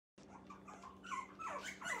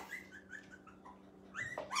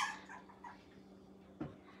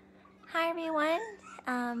everyone.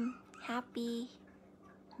 Happy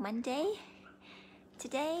Monday.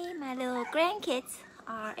 Today my little grandkids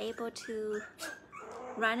are able to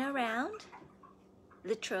run around,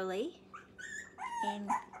 literally, and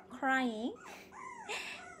crying.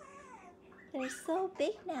 They're so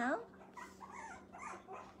big now.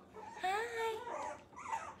 Hi.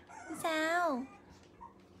 Sao?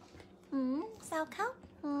 Sao khóc?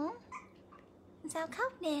 Sao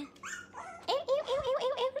khóc nè? Éo.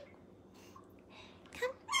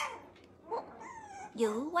 Khóc.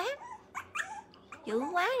 Dữ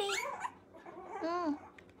quá đi.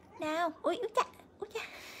 Nào, ui cha.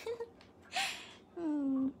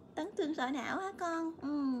 Tấn thương sọ não hả con?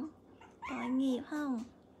 Tội nghiệp không?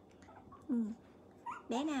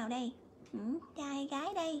 Bé nào đây? Trai hay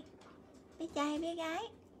gái đây? Bé trai hay bé gái?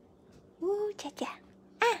 Chà.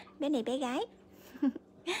 Bé này bé gái.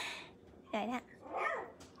 Rồi đó.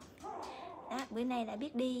 Đó, bữa nay là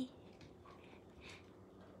biết đi,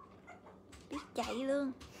 biết chạy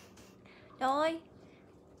luôn. Rồi,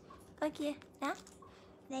 coi kìa, đó.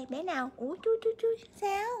 Đây bé nào? Ủa chú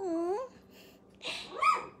sao?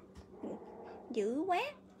 Dữ quá.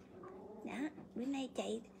 Đó, bữa nay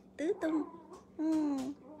chạy tứ tung.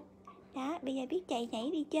 Đó, bây giờ biết chạy nhảy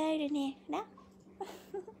đi chơi rồi nè. Đó.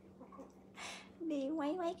 Đi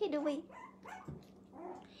quay cái đuôi.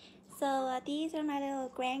 So these are my little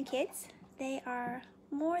grandkids. They are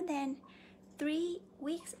more than 3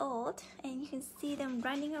 weeks old, and you can see them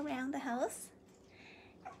running around the house.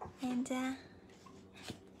 And they're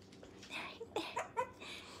right there.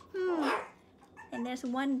 And there's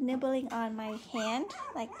one nibbling on my hand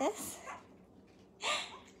like this.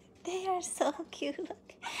 They are so cute.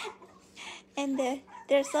 Look. And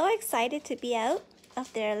they're so excited to be out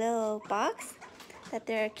of their little box that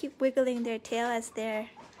they keep wiggling their tail as they're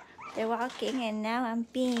walking, and now I'm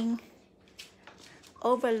being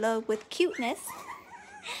overloaded with cuteness.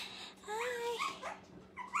 Hi.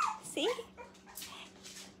 See?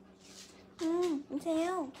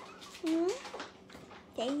 Sao?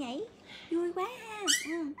 Chạy nhảy vui quá ha.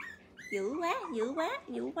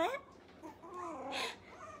 Dữ quá.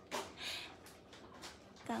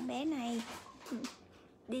 Còn bé này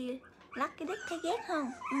đi lắc cái đít thấy ghét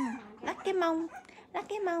không? Lắc cái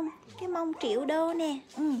mông triệu đô nè.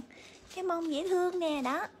 Cái mông dễ thương nè,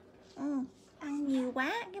 đó. Ăn nhiều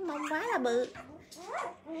quá, cái mông quá là bự.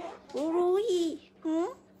 Ru gì?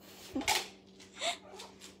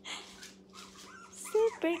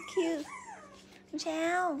 Super cute.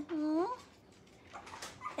 Sao?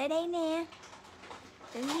 Lại đây nè.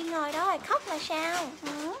 Tự nhiên ngồi đó rồi khóc là sao?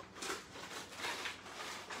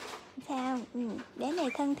 Sao? Bé này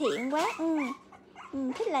thân thiện quá.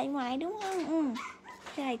 Thích lại ngoại đúng không?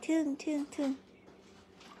 Rồi thương.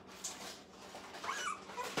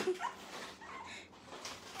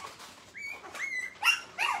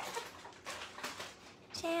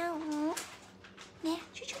 Sao? Nè,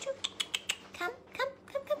 chú. Come.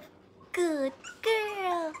 Good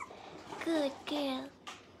girl.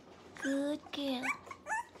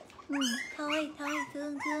 Thôi,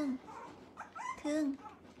 thương.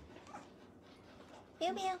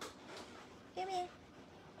 Béo nè.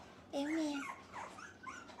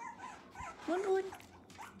 Run.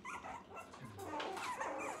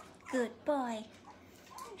 Good boy.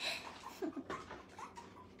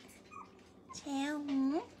 Sao?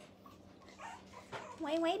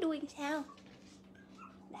 Quay đuôi sao?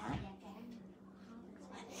 Đó.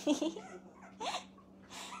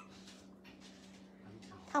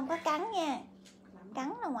 Không có cắn nha.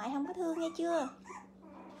 Cắn là ngoại không có thương nghe chưa?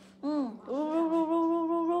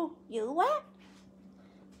 Ru. Dữ quá.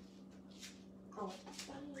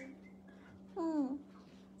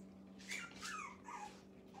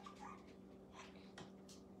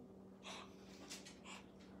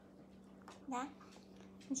 Đó.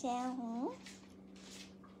 Sao?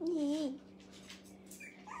 Gì?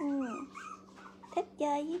 Thích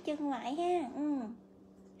chơi với chân ngoại ha.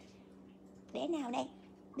 Bé nào đây?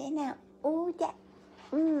 Bé nào? Chà.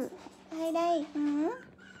 Ai đây?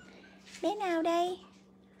 Bé nào đây?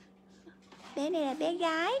 Bé này là bé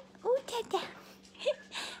gái. Chà.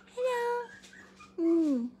 Hello.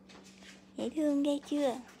 Dễ thương ghê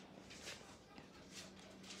chưa?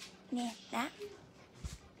 Nè, đó.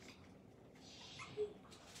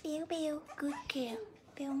 Béo, good girl.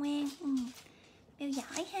 Béo ngoan. Béo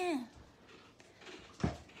giỏi ha.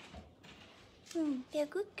 Béo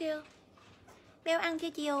good girl. Béo ăn chưa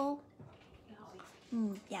chiều?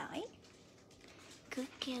 Giỏi. Good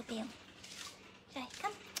girl Béo. Rồi,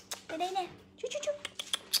 come. Tới đây nè. Chú.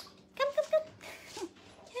 Come.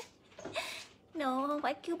 No, không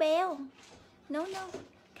phải kêu Béo. No.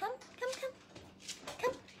 Come.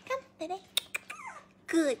 Đây đây.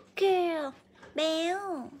 Good girl.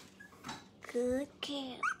 Béo. Good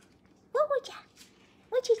girl. Ui chà.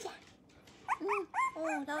 Ui chi chà.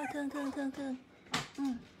 Thôi thương.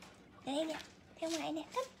 Đây nè. Theo ngoại nè.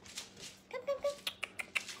 Come.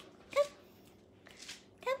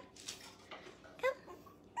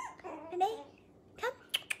 Đây đây. Come.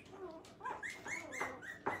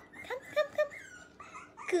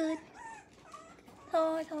 Good.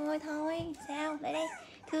 Thôi. Sao? Lại đây.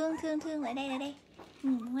 Thương. Lại đây.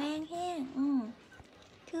 Ngoan ha.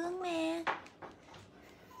 Thương mà.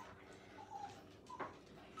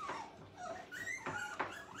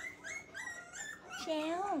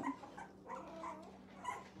 Sao?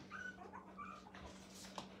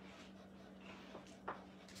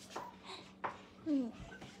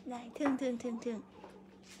 Rồi, thương.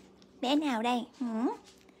 Bé nào đây?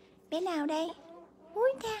 Bé nào đây?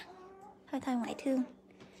 Ui cha. Thôi ngoại thương.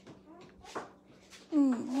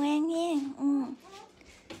 Ngoan nha.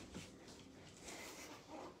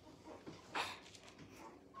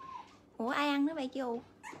 Ủa ai ăn nó vậy chú?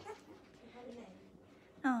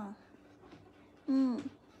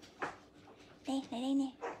 Đây, lại đây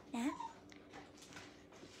nè. Đó.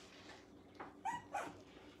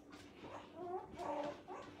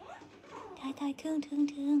 Thôi thương.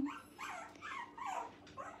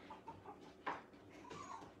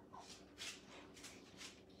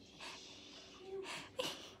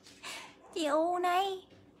 Chị U này.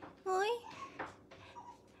 Ui.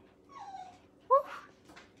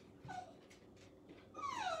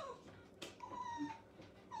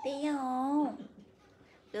 Đi hồ.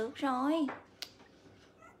 Được rồi.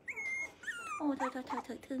 Ôi thôi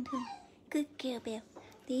thương. Cứ kêu bèo.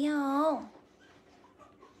 Đi hồ.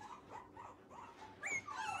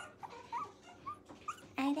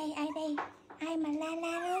 Ai đây? Ai mà la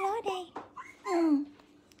ló đây?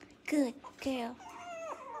 Good girl.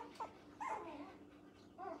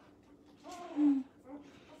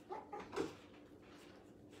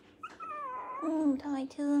 Thôi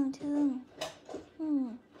thương.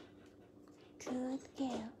 Good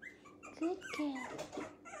girl.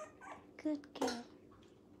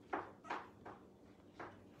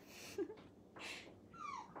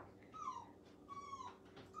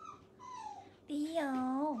 Đi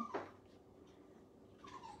vô.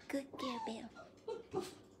 Good girl Bell.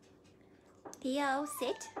 Đi vô,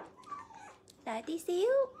 sit. Đợi tí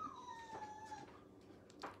xíu.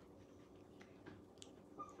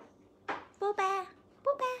 Bố ba.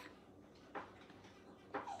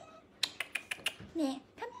 Nè,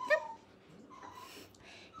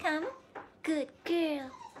 come. Good girl.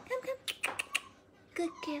 Come. Good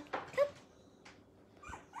girl. Come.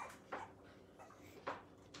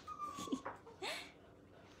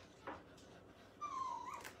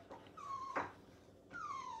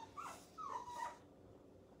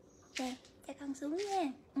 Rồi, cho con xuống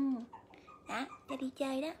nha. Đó, cho đi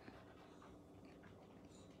chơi đó.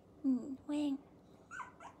 Ngoan.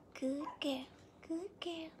 Good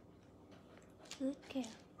girl.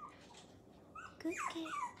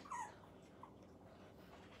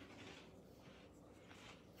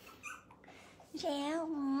 Sao?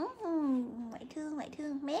 Ngoại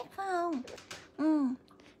thương. Mét phải không?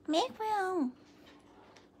 Mét phải không?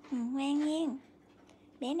 Ngoan nha.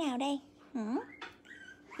 Bé nào đây?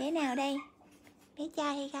 Bé nào đây? Bé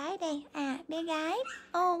trai hay gái đây? À, bé gái.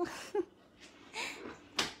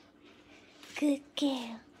 Good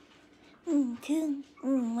girl. Thương.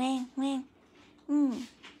 Ngoan.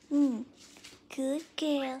 Good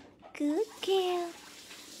girl.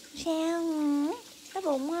 Sao? Có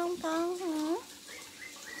bụng không con?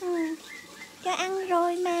 Cho ăn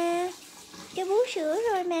rồi mà. Cho bú sữa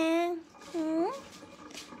rồi mà.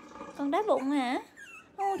 Còn đói bụng hả?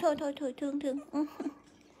 Thôi thương.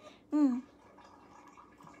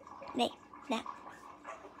 Đây, đặt.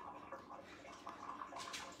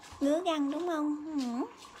 Ngứa răng đúng không?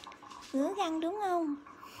 Ngứa răng đúng không?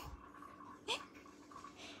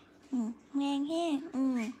 Ngoan ha.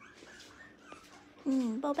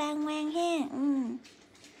 Bô ba ngoan ha.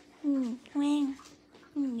 Ngoan.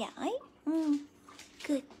 Giỏi.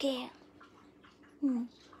 Good girl.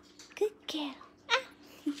 Good girl.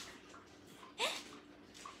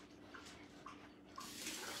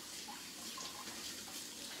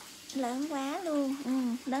 Lớn quá luôn.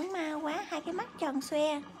 Lớn mau quá. Hai cái mắt tròn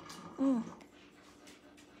xoe.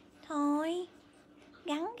 Thôi.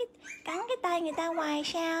 Cắn cái tay người ta hoài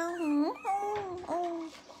sao?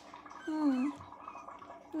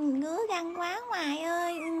 Ngứa răng quá Hoài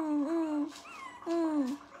ơi.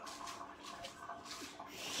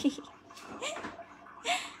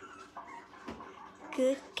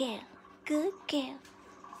 Good girl.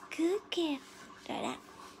 Rồi đó.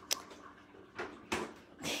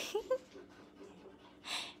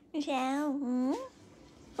 Sao?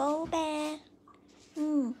 Bố ba.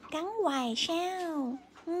 Cắn hoài sao?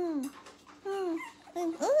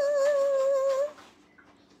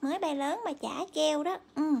 Mới bay lớn mà chả treo đó.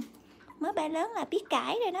 Mới bay lớn là biết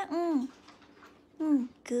cãi rồi đó.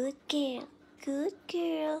 Good girl. Good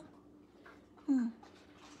girl.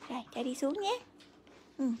 Rồi, cho đi xuống nhé.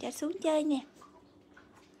 Cho xuống chơi nè.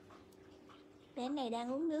 Bé này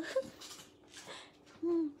đang uống nước.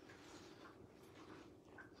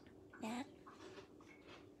 Đó.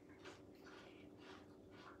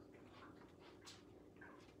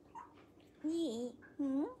 Gì?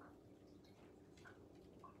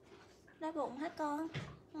 Đói bụng hả con?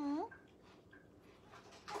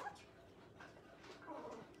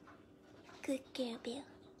 Good girl Bell.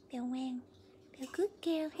 Bell ngoan. Bell good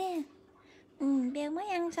girl ha. Bell mới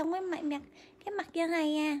ăn xong cái mặt da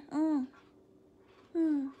này à.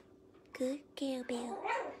 Good girl Bell.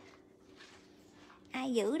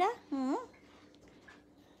 Ai giữ đó?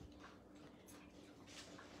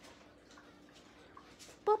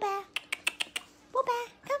 Bố ba. Bố ba,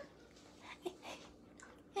 come.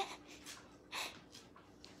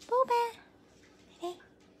 Bố ba. Đây.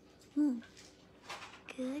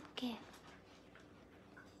 Good girl.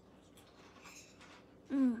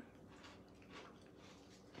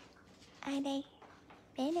 Ai đây?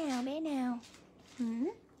 Bé nào, bé nào?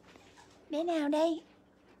 Bé nào đây?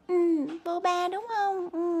 Bố ba đúng không?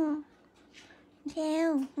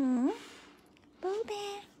 Sao? Bố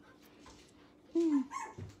ba.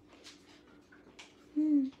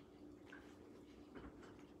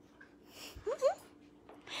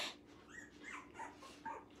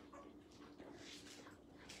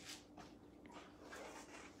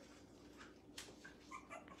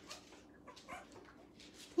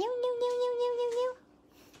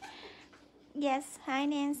 Yes, hi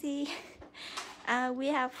Nancy. We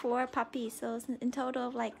have 4 puppies, so in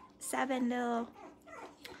total like 7 little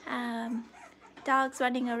dogs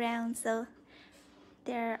running around. So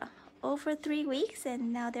they're over 3 weeks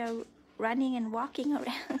and now they're running and walking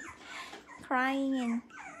around, crying and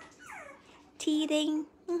teething.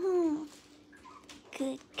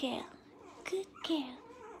 Good girl, good girl,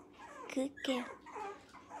 good girl.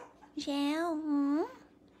 Sao?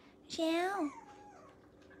 Sao?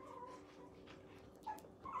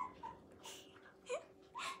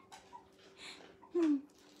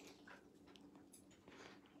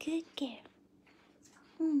 Good girl.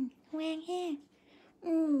 Ngoan ha.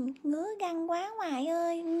 Ngứa răng quá Hoài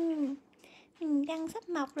ơi. Răng sắp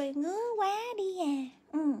mọc rồi, ngứa quá đi à.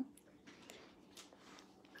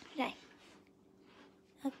 Rồi.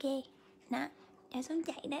 Ok. Đó, cho xuống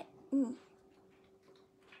chạy đấy.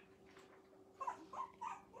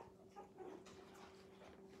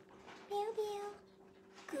 Bell Bell.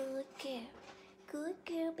 Good girl. Good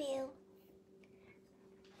girl Bell.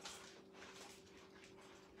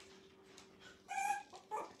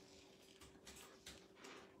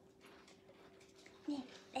 Nè,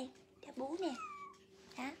 đây, cho bú nè.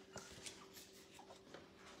 Đó.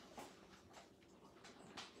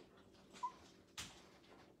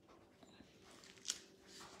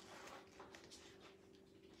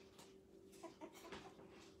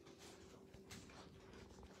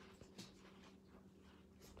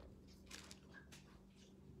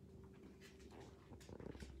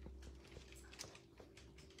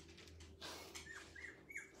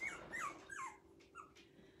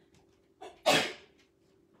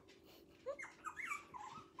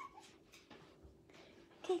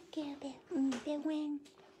 Good girl Bell. Bell ngoan.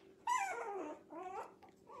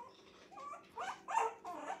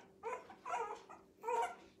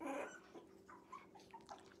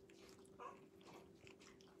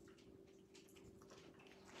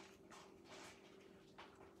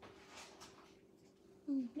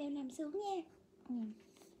 Bell nằm xuống nha.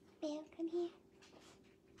 Bell, come here.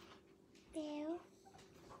 Bell.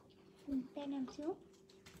 Bell nằm xuống.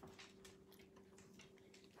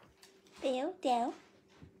 Bell, down.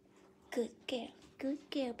 Good girl, good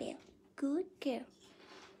girl Bell. Good girl.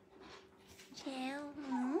 Sao?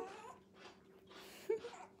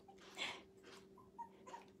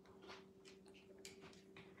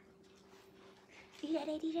 Đi ra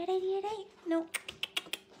đây, đi ra đây, đi ra đây. No.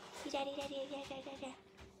 Đi ra, đi ra, đi ra, ra, ra.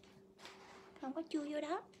 Không có chui vô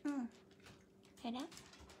đó. Rồi đó.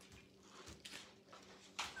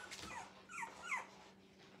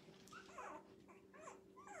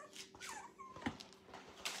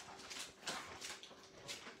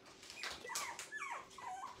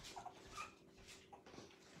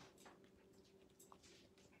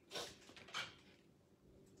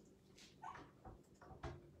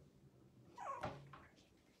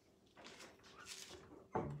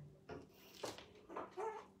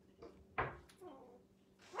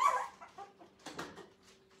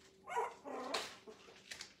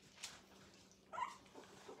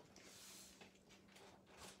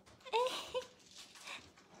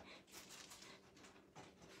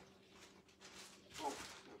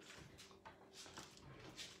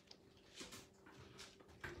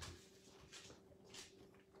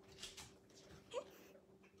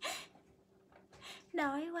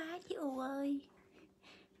 Đói quá chứ ơi.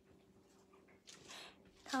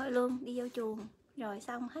 Thôi luôn, đi vô chuồng. Rồi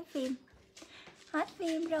xong hết phim. Hết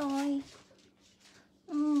phim rồi.